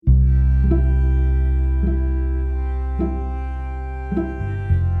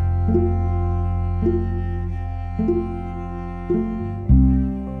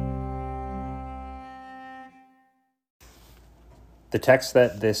The text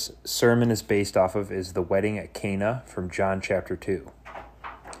that this sermon is based off of is the wedding at Cana from John chapter 2.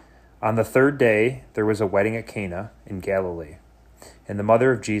 On the third day, there was a wedding at Cana in Galilee, and the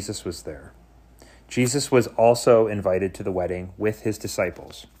mother of Jesus was there. Jesus was also invited to the wedding with his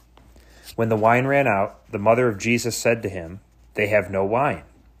disciples. When the wine ran out, the mother of Jesus said to him, "They have no wine."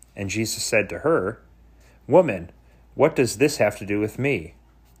 And Jesus said to her, "Woman, what does this have to do with me?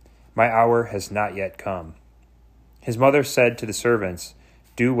 My hour has not yet come." His mother said to the servants,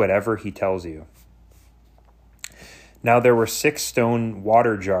 "Do whatever he tells you." Now there were 6 stone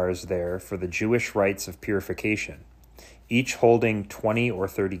water jars there for the Jewish rites of purification, each holding 20 or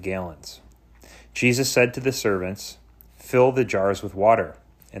 30 gallons. Jesus said to the servants, "Fill the jars with water,"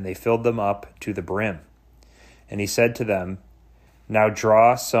 and they filled them up to the brim. And he said to them, "Now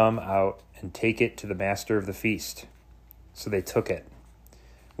draw some out and take it to the master of the feast." So they took it.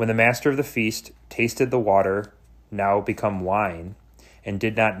 When the master of the feast tasted the water, now become wine, and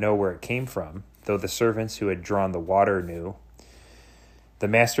did not know where it came from, though the servants who had drawn the water knew, the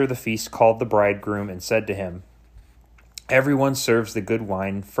master of the feast called the bridegroom and said to him, "Everyone serves the good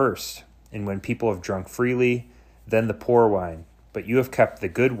wine first, and when people have drunk freely, then the poor wine, but you have kept the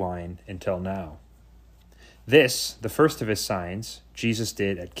good wine until now." This, the first of his signs, Jesus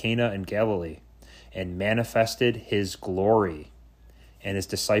did at Cana in Galilee, and manifested his glory, and his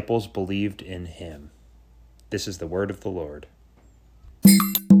disciples believed in him. This is the word of the Lord.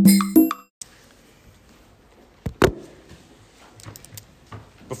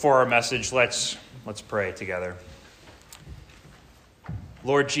 Before our message, let's pray together.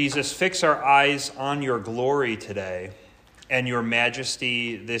 Lord Jesus, fix our eyes on your glory today and your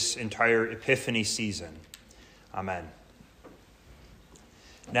majesty this entire Epiphany season. Amen.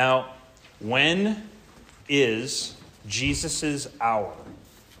 Now, when is Jesus' hour?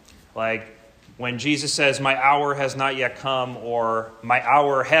 Like when Jesus says, "My hour has not yet come," or "My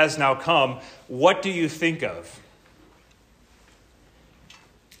hour has now come," what do you think of?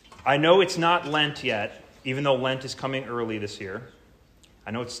 I know it's not Lent yet, even though Lent is coming early this year.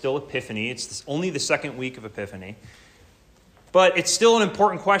 I know it's still Epiphany. It's only the second week of Epiphany. But it's still an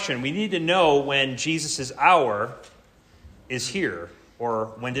important question. We need to know when Jesus' hour is here,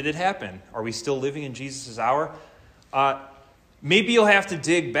 or when did it happen? Are we still living in Jesus' hour? Maybe you'll have to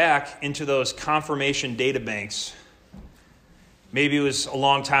dig back into those confirmation databanks. Maybe it was a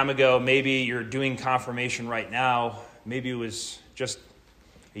long time ago. Maybe you're doing confirmation right now. Maybe it was just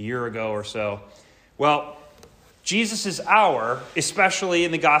a year ago or so. Well, Jesus' hour, especially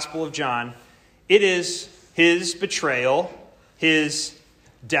in the Gospel of John, it is his betrayal, his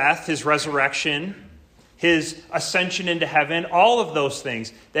death, his resurrection, his ascension into heaven, all of those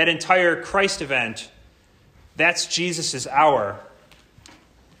things, that entire Christ event, that's Jesus' hour.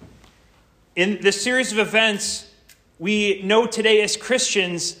 In this series of events, we know today as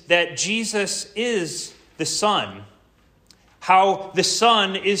Christians that Jesus is the Son, how the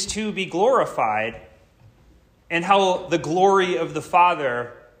Son is to be glorified, and how the glory of the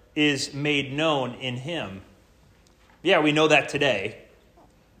Father is made known in him. Yeah, we know that today.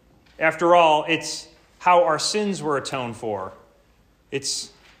 After all, it's how our sins were atoned for.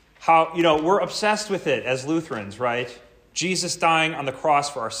 It's how, we're obsessed with it as Lutherans, right? Jesus dying on the cross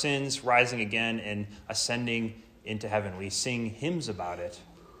for our sins, rising again, and ascending into heaven. We sing hymns about it.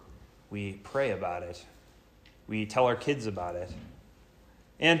 We pray about it. We tell our kids about it.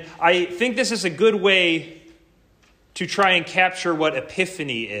 And I think this is a good way to try and capture what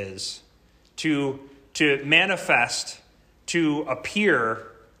Epiphany is, to manifest, to appear.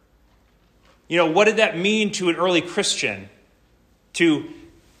 What did that mean to an early Christian? To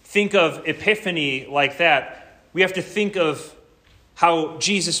think of Epiphany like that, we have to think of how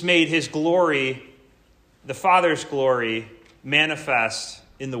Jesus made his glory, the Father's glory, manifest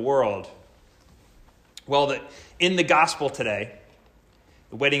in the world. Well, in the gospel today,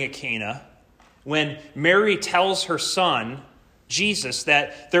 the wedding at Cana, when Mary tells her son, Jesus,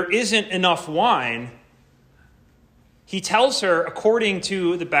 that there isn't enough wine, he tells her, according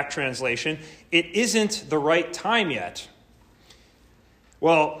to the Beck translation, it isn't the right time yet.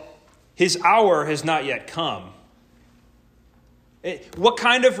 Well, his hour has not yet come. What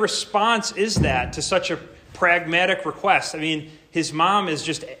kind of response is that to such a pragmatic request? I mean, his mom is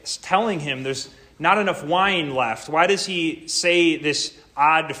just telling him there's not enough wine left. Why does he say this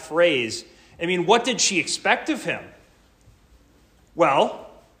odd phrase? I mean, what did she expect of him? Well,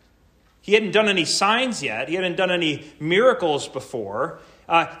 he hadn't done any signs yet. He hadn't done any miracles before.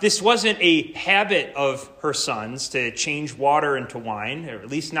 This wasn't a habit of her son's to change water into wine, or at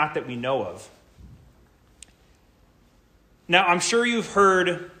least not that we know of. Now, I'm sure you've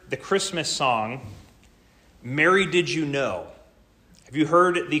heard the Christmas song, "Mary, Did You Know?" Have you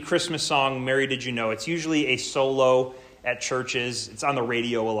heard the Christmas song, Mary Did You Know? It's usually a solo at churches. It's on the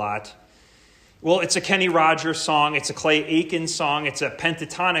radio a lot. Well, it's a Kenny Rogers song. It's a Clay Aiken song. It's a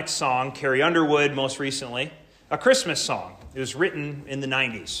Pentatonic song, Carrie Underwood most recently. A Christmas song. It was written in the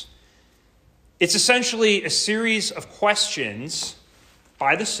 90s. It's essentially a series of questions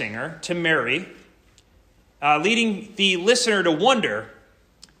by the singer to Mary, leading the listener to wonder,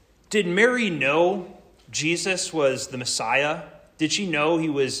 did Mary know Jesus was the Messiah? Did she know he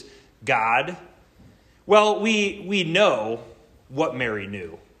was God? Well, we know what Mary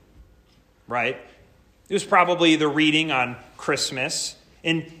knew, right? It was probably the reading on Christmas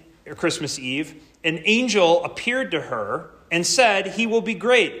Eve. An angel appeared to her and said, he will be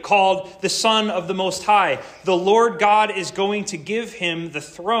great, called the Son of the Most High. The Lord God is going to give him the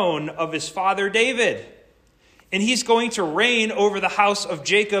throne of his father David. And he's going to reign over the house of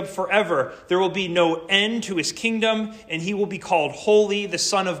Jacob forever. There will be no end to his kingdom, and he will be called Holy, the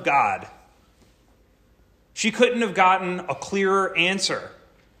Son of God. She couldn't have gotten a clearer answer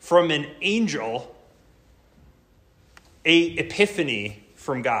from an angel, an epiphany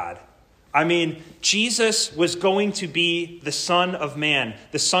from God. I mean, Jesus was going to be the Son of Man,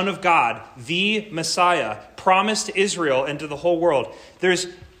 the Son of God, the Messiah, promised to Israel and to the whole world. There's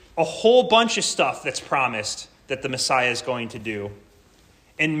a whole bunch of stuff that's promised that the Messiah is going to do.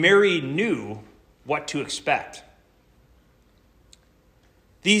 And Mary knew what to expect.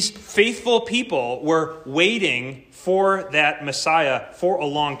 These faithful people were waiting for that Messiah for a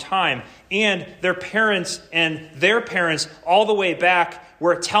long time. And their parents all the way back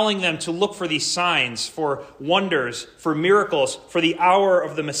were telling them to look for these signs, for wonders, for miracles, for the hour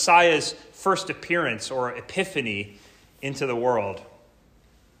of the Messiah's first appearance or epiphany into the world.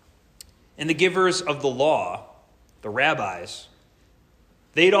 And the givers of the law, the rabbis,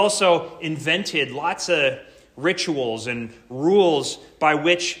 they'd also invented lots of rituals and rules by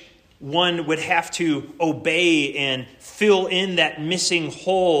which one would have to obey and fill in that missing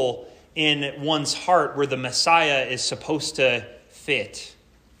hole in one's heart where the Messiah is supposed to fit.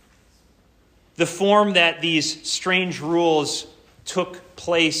 The form that these strange rules took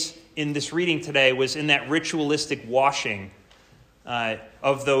place in this reading today was in that ritualistic washing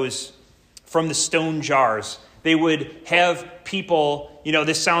of those from the stone jars. They would have people,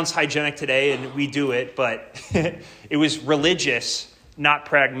 this sounds hygienic today and we do it, but it was religious, not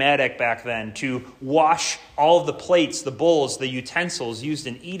pragmatic back then, to wash all of the plates, the bowls, the utensils used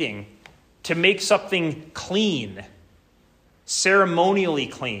in eating to make something clean, ceremonially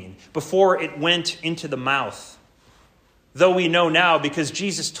clean, before it went into the mouth. Though we know now, because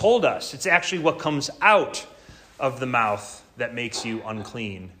Jesus told us, it's actually what comes out of the mouth that makes you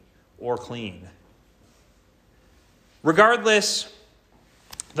unclean or clean. Regardless,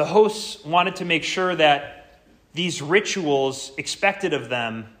 the hosts wanted to make sure that these rituals expected of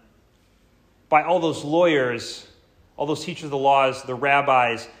them by all those lawyers, all those teachers of the laws, the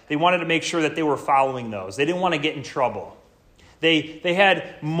rabbis, they wanted to make sure that they were following those. They didn't want to get in trouble. They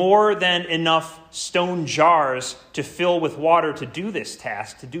had more than enough stone jars to fill with water to do this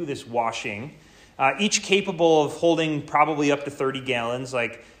task, to do this washing, each capable of holding probably up to 30 gallons,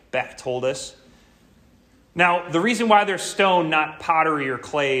 like Beck told us. Now, the reason why they're stone, not pottery or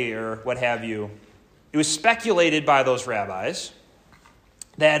clay or what have you, it was speculated by those rabbis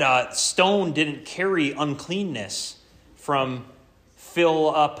that stone didn't carry uncleanness from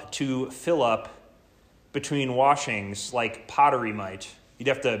fill up to fill up between washings like pottery might. You'd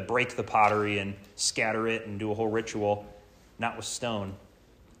have to break the pottery and scatter it and do a whole ritual, not with stone.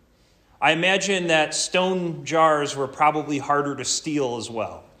 I imagine that stone jars were probably harder to steal as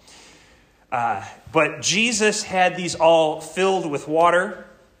well. But Jesus had these all filled with water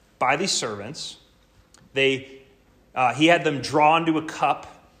by these servants. He had them drawn to a cup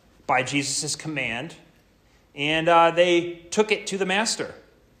by Jesus' command, and they took it to the master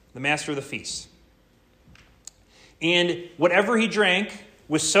of the feast. And whatever he drank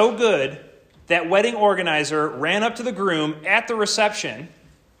was so good that wedding organizer ran up to the groom at the reception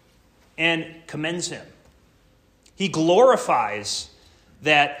and commends him. He glorifies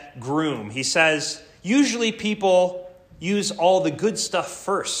that groom. He says, usually people use all the good stuff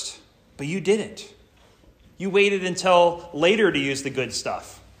first, but you didn't. You waited until later to use the good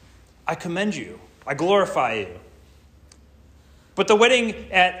stuff. I commend you. I glorify you. But the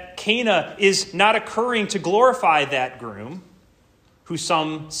wedding at Cana is not occurring to glorify that groom, who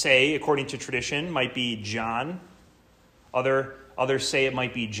some say, according to tradition, might be John. Others say it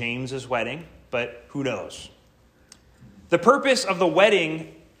might be James's wedding, but who knows? The purpose of the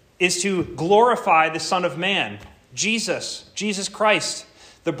wedding is to glorify the Son of Man, Jesus Christ,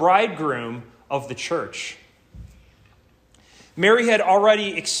 the bridegroom of the church. Mary had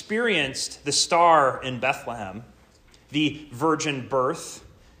already experienced the star in Bethlehem, the virgin birth,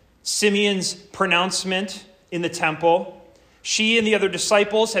 Simeon's pronouncement in the temple. She and the other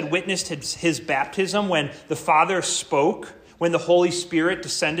disciples had witnessed his baptism when the Father spoke, when the Holy Spirit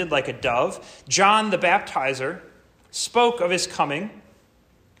descended like a dove. John the Baptizer spoke of his coming.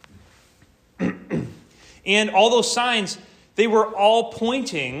 And all those signs, they were all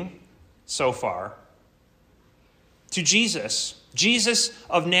pointing so far to Jesus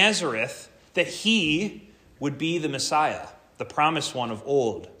of Nazareth, that he would be the Messiah, the promised one of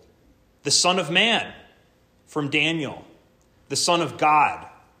old, the Son of Man from Daniel, the Son of God.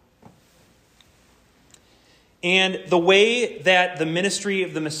 And the way that the ministry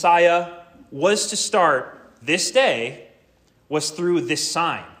of the Messiah was to start this day was through this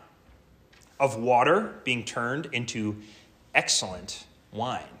sign of water being turned into excellent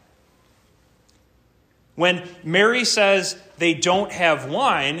wine. When Mary says they don't have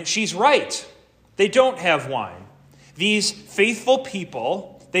wine, she's right. They don't have wine. These faithful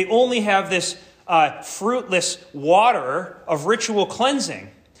people, they only have this fruitless water of ritual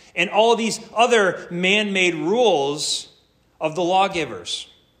cleansing and all these other man-made rules of the lawgivers.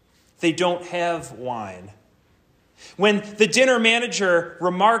 They don't have wine. When the dinner manager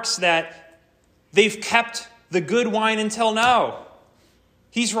remarks that they've kept the good wine until now,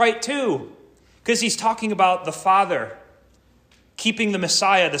 he's right too, because he's talking about the Father keeping the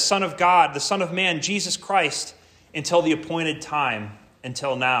Messiah, the Son of God, the Son of Man, Jesus Christ, until the appointed time,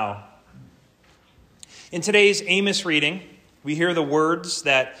 until now. In today's Amos reading, we hear the words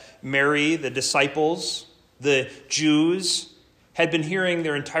that Mary, the disciples, the Jews had been hearing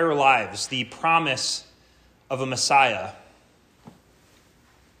their entire lives, the promise of a Messiah.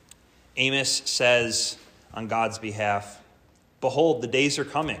 Amos says on God's behalf, "Behold, the days are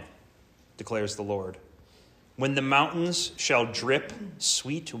coming, declares the Lord, when the mountains shall drip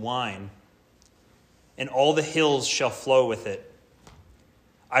sweet wine, and all the hills shall flow with it.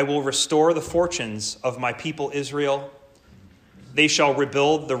 I will restore the fortunes of my people Israel. They shall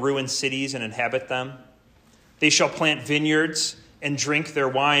rebuild the ruined cities and inhabit them. They shall plant vineyards and drink their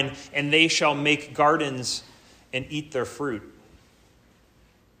wine, and they shall make gardens and eat their fruit."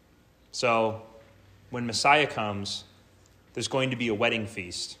 So, when Messiah comes, there's going to be a wedding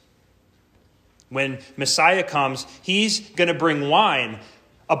feast. When Messiah comes, he's going to bring wine,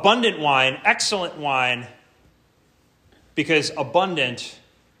 abundant wine, excellent wine, because abundant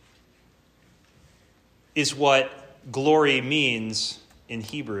is what glory means in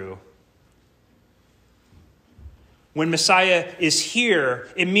Hebrew. When Messiah is here,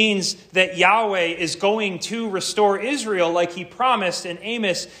 it means that Yahweh is going to restore Israel like he promised in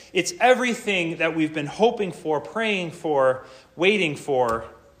Amos. It's everything that we've been hoping for, praying for, waiting for.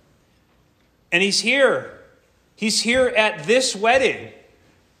 And he's here. He's here at this wedding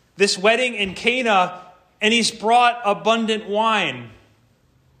in Cana, and he's brought abundant wine.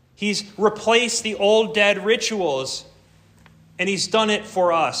 He's replaced the old dead rituals, and he's done it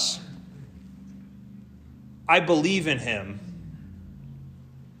for us. I believe in him.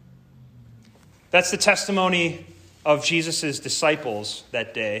 That's the testimony of Jesus' disciples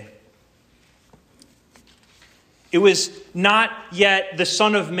that day. It was not yet the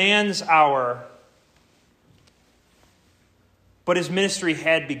Son of Man's hour, but his ministry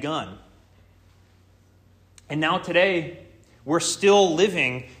had begun. And now today, we're still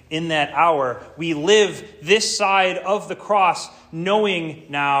living in that hour. We live this side of the cross, knowing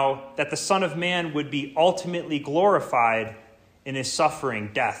now that the Son of Man would be ultimately glorified in his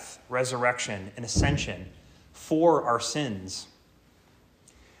suffering, death, resurrection, and ascension for our sins.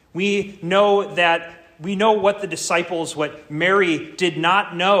 We know what the disciples, what Mary did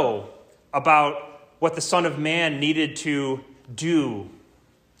not know about what the Son of Man needed to do,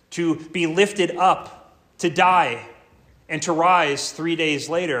 to be lifted up, to die, and to rise 3 days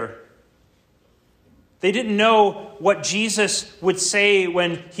later. They didn't know what Jesus would say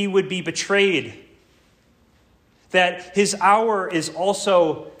when he would be betrayed, that his hour is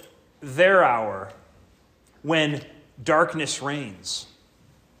also their hour when darkness reigns.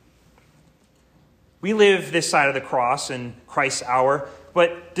 We live this side of the cross in Christ's hour,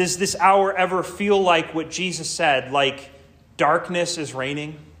 but does this hour ever feel like what Jesus said, like darkness is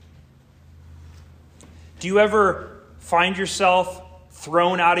reigning? Do you ever find yourself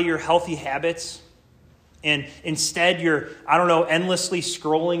thrown out of your healthy habits and instead you're, endlessly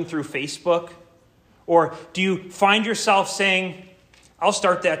scrolling through Facebook? Or do you find yourself saying, I'll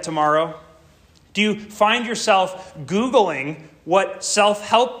start that tomorrow? Do you find yourself Googling what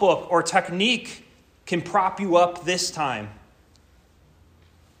self-help book or technique can prop you up this time?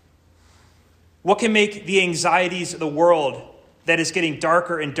 What can make the anxieties of the world that is getting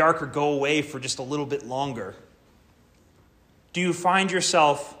darker and darker go away for just a little bit longer? Do you find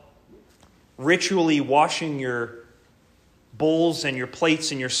yourself ritually washing your bowls and your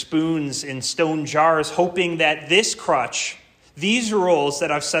plates and your spoons in stone jars, hoping that this crutch, these rules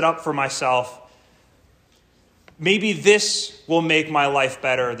that I've set up for myself, maybe this will make my life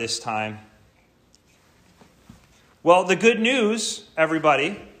better this time? Well, the good news,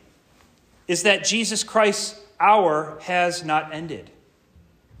 everybody, is that Jesus Christ's hour has not ended.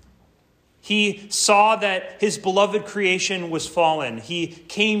 He saw that his beloved creation was fallen. He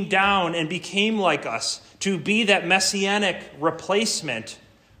came down and became like us to be that messianic replacement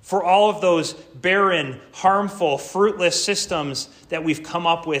for all of those barren, harmful, fruitless systems that we've come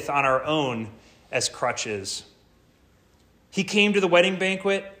up with on our own as crutches. He came to the wedding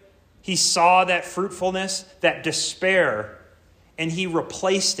banquet. He saw that fruitfulness, that despair, and he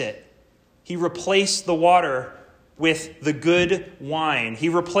replaced it. He replaced the water with the good wine. He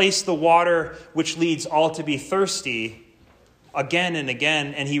replaced the water which leads all to be thirsty again and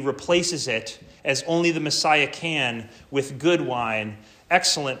again, and he replaces it as only the Messiah can with good wine,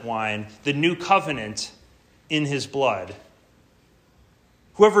 excellent wine, the new covenant in his blood.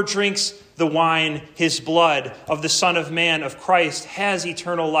 Whoever drinks the wine, his blood, of the Son of Man, of Christ, has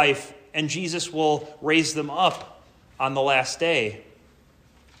eternal life, and Jesus will raise them up on the last day.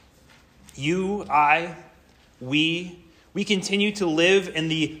 You, I, we continue to live in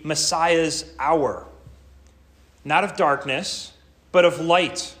the Messiah's hour, not of darkness, but of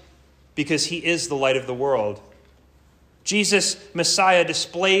light, because he is the light of the world. Jesus, Messiah,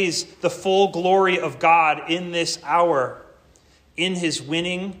 displays the full glory of God in this hour, in his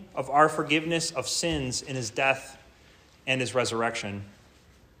winning of our forgiveness of sins, in his death and his resurrection.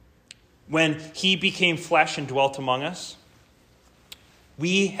 When he became flesh and dwelt among us,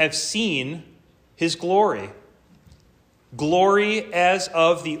 we have seen his glory. Glory as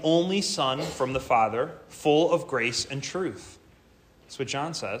of the only Son from the Father, full of grace and truth. That's what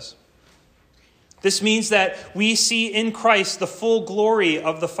John says. This means that we see in Christ the full glory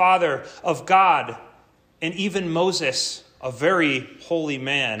of the Father, of God, and even Moses, a very holy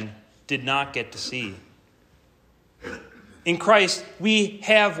man, did not get to see. In Christ, we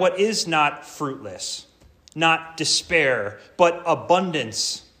have what is not fruitless, not despair, but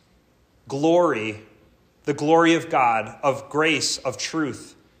abundance, glory, the glory of God, of grace, of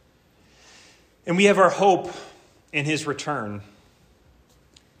truth. And we have our hope in his return,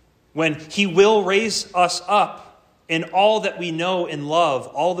 when he will raise us up in all that we know and love,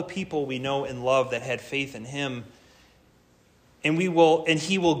 all the people we know and love that had faith in him, and he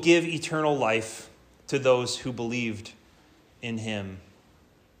will give eternal life to those who believed in him.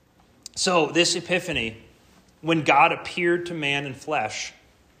 So this Epiphany, when God appeared to man in flesh,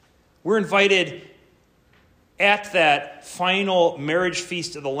 we're invited at that final marriage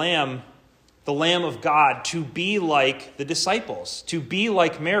feast of the Lamb of God, to be like the disciples, to be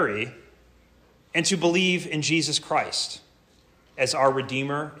like Mary, and to believe in Jesus Christ as our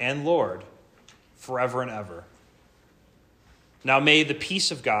Redeemer and Lord forever and ever. Now may the peace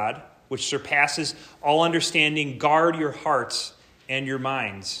of God, which surpasses all understanding, guard your hearts and your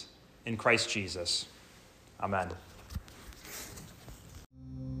minds in Christ Jesus. Amen.